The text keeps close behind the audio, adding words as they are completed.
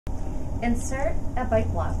Insert a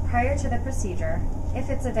bite block prior to the procedure, if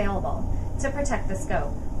it's available, to protect the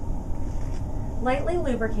scope. Lightly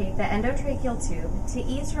lubricate the endotracheal tube to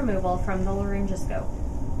ease removal from the laryngoscope.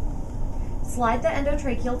 Slide the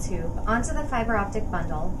endotracheal tube onto the fiber optic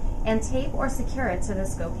bundle and tape or secure it to the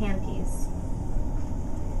scope handpiece.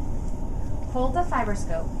 Hold the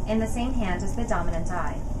fiberscope in the same hand as the dominant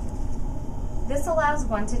eye. This allows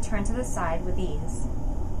one to turn to the side with ease.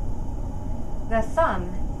 The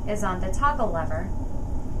thumb is on the toggle lever,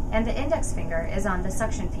 and the index finger is on the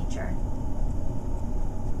suction feature.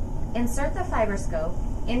 Insert the fiberscope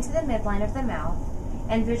into the midline of the mouth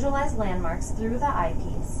and visualize landmarks through the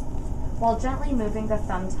eyepiece while gently moving the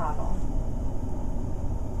thumb toggle.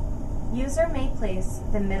 User may place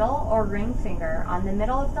the middle or ring finger on the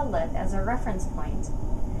middle of the lip as a reference point,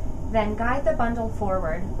 then guide the bundle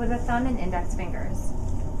forward with the thumb and index fingers.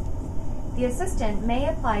 The assistant may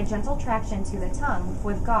apply gentle traction to the tongue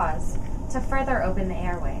with gauze to further open the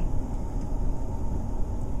airway.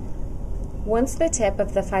 Once the tip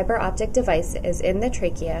of the fiber optic device is in the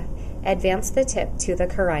trachea, advance the tip to the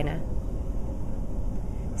carina.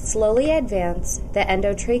 Slowly advance the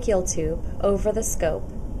endotracheal tube over the scope,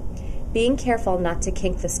 being careful not to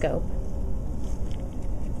kink the scope.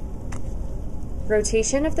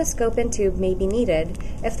 Rotation of the scope and tube may be needed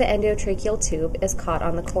if the endotracheal tube is caught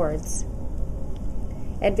on the cords.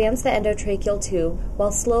 Advance the endotracheal tube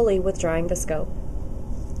while slowly withdrawing the scope.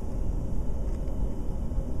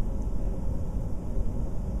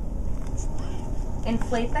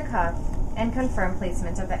 Inflate the cuff and confirm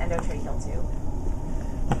placement of the endotracheal tube.